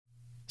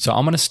So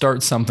I'm going to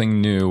start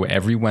something new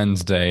every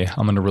Wednesday.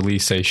 I'm going to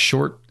release a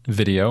short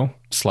video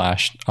 /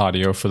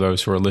 audio for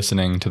those who are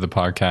listening to the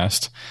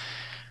podcast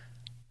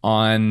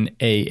on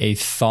a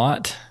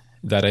thought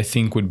that I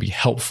think would be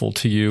helpful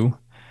to you,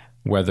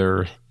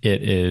 whether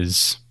it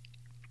is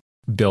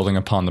building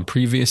upon the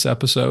previous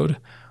episode,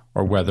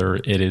 or whether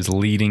it is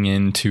leading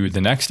into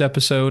the next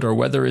episode, or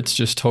whether it's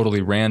just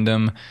totally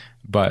random,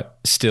 but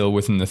still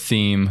within the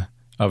theme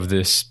of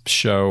this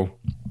show.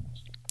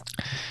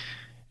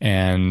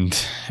 And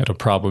it'll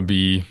probably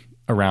be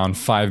around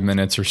 5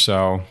 minutes or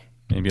so,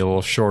 maybe a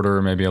little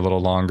shorter, maybe a little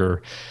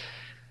longer.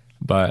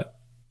 But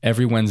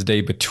every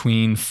Wednesday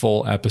between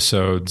full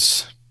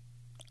episodes,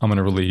 I'm going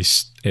to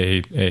release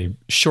a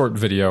short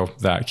video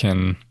that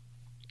can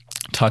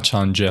touch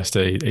on just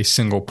a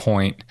single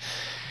point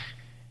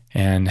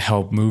and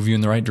help move you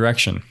in the right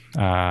direction.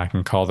 I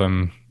can call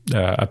them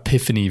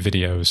epiphany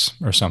videos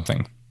or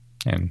something,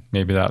 and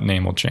maybe that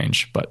name will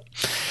change. But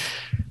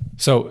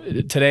so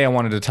today I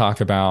wanted to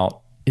talk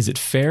about, is it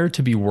fair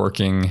to be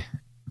working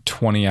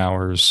 20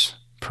 hours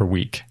per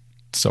week?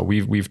 So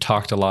we've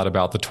talked a lot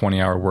about the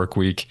 20-hour work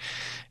week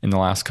in the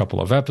last couple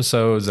of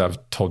episodes. I've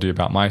told you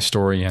about my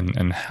story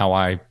and how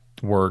I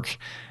work.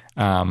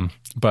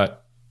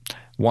 But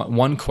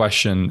one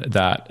question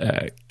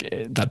that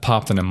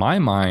popped into my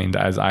mind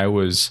as I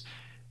was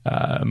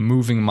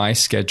moving my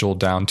schedule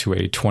down to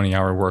a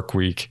 20-hour work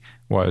week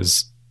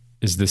was,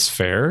 is this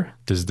fair?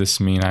 Does this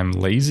mean I'm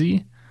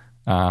lazy?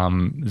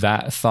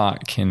 That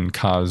thought can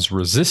cause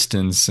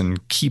resistance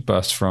and keep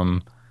us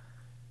from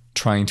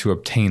trying to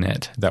obtain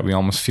it, that we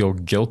almost feel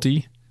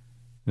guilty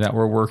that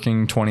we're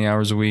working 20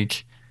 hours a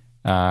week.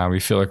 We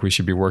feel like we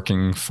should be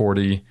working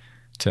 40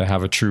 to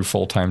have a true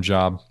full-time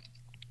job.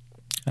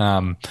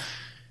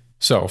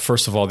 So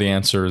first of all, the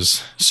answer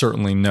is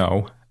certainly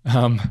no.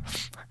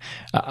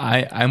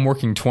 I'm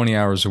working 20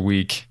 hours a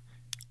week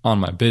on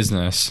my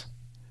business,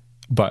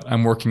 but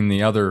I'm working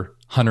the other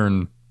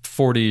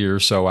 140 or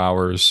so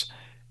hours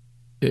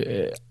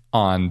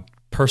on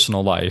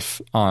personal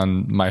life,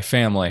 on my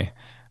family,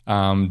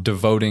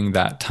 devoting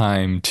that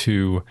time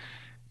to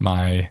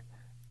my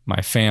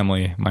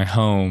family, my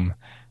home,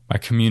 my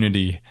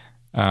community,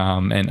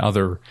 and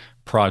other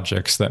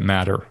projects that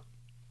matter.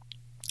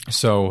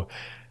 So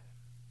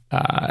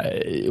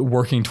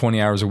working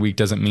 20 hours a week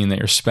doesn't mean that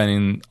you're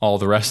spending all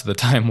the rest of the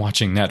time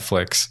watching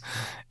Netflix.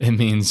 It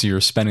means you're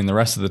spending the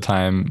rest of the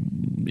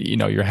time,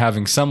 you're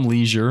having some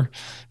leisure,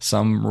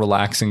 some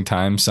relaxing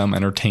time, some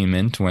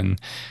entertainment. When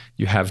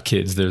you have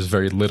kids, there's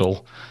very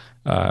little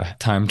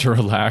time to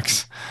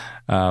relax,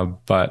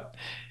 but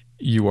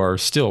you are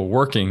still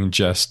working,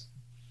 just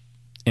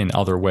in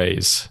other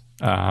ways.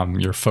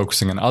 You're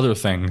focusing on other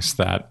things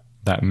that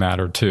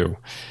matter too.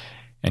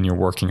 And you're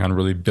working on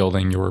really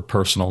building your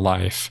personal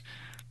life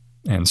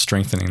and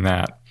strengthening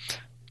that.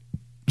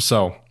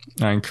 So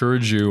I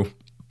encourage you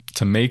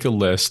to make a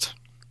list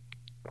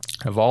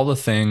of all the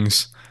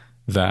things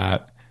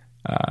that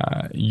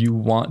you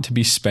want to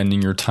be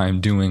spending your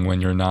time doing when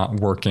you're not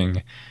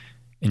working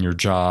in your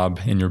job,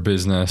 in your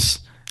business.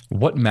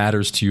 What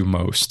matters to you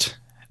most?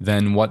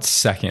 Then what's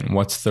second?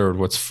 What's third?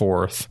 What's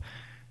fourth?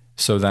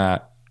 So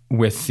that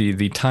with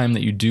the time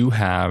that you do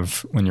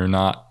have when you're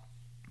not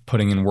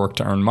putting in work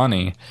to earn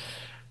money,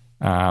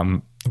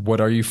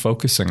 what are you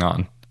focusing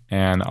on?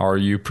 And are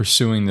you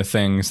pursuing the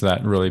things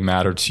that really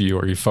matter to you?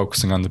 Are you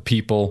focusing on the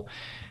people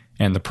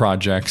and the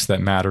projects that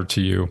matter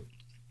to you?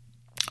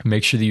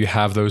 Make sure that you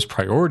have those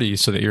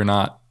priorities so that you're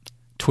not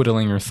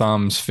twiddling your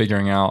thumbs,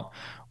 figuring out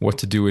what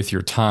to do with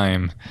your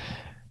time,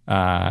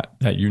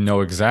 that you know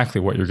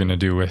exactly what you're going to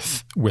do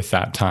with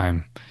that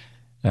time,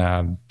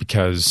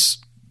 because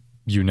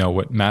you know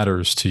what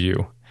matters to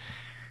you.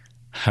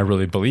 I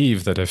really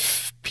believe that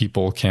if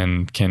people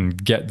can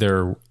get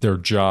their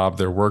job,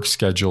 their work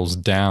schedules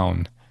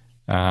down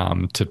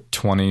to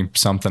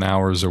 20-something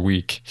hours a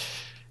week,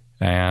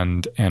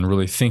 and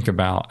really think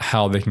about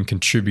how they can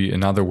contribute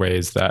in other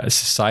ways, that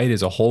society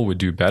as a whole would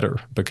do better,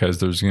 because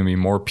there's going to be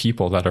more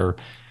people that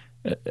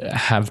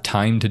have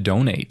time to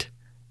donate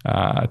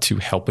to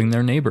helping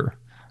their neighbor,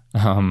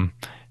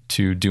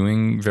 to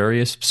doing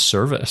various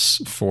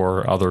service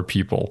for other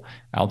people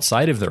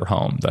outside of their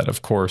home. That,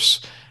 of course,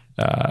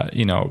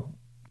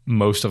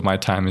 most of my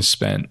time is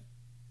spent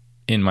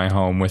in my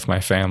home with my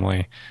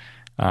family.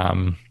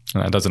 And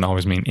that doesn't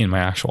always mean in my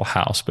actual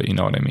house, but you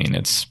know what I mean?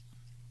 It's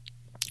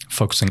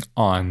focusing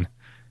on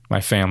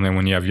my family. And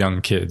when you have young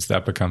kids,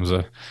 that becomes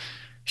a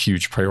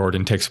huge priority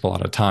and takes up a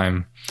lot of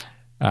time.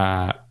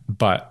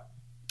 But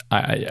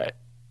I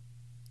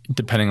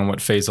depending on what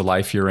phase of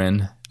life you're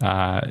in,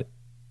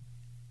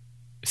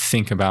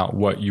 think about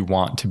what you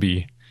want to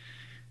be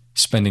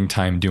spending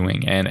time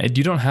doing. And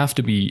you don't have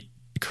to be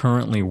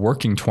currently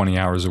working 20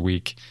 hours a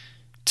week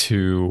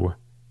to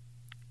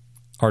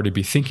already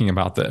be thinking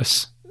about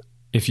this.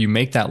 If you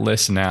make that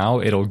list now,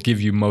 it'll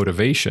give you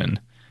motivation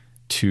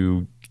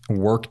to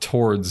work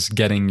towards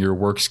getting your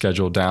work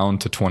schedule down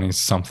to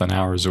 20-something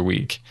hours a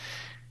week,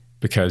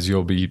 because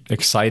you'll be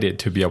excited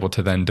to be able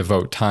to then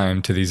devote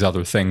time to these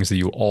other things that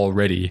you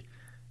already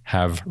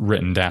have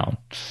written down.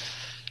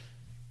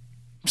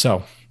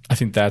 So I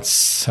think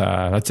that's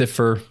it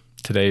for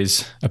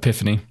today's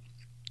Epiphany.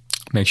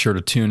 Make sure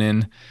to tune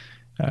in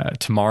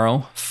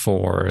tomorrow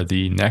for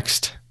the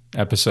next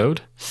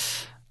episode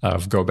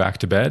of Go Back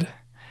to Bed.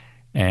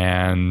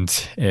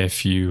 And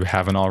if you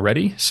haven't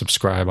already,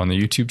 subscribe on the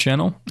YouTube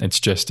channel. It's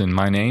just in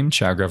my name,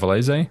 Chad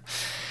Grevalese.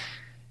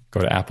 Go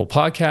to Apple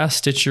Podcasts,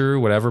 Stitcher,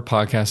 whatever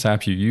podcast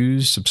app you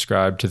use,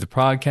 subscribe to the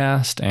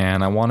podcast.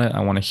 And I want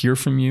to hear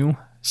from you.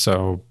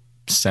 So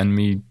send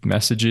me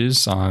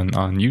messages on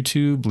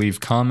YouTube,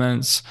 leave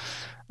comments,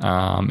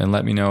 and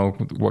let me know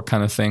what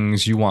kind of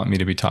things you want me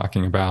to be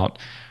talking about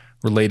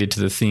related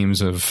to the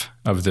themes of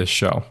this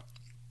show.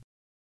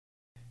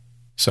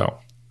 So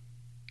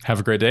have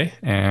a great day,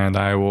 and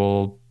I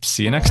will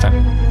see you next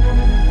time.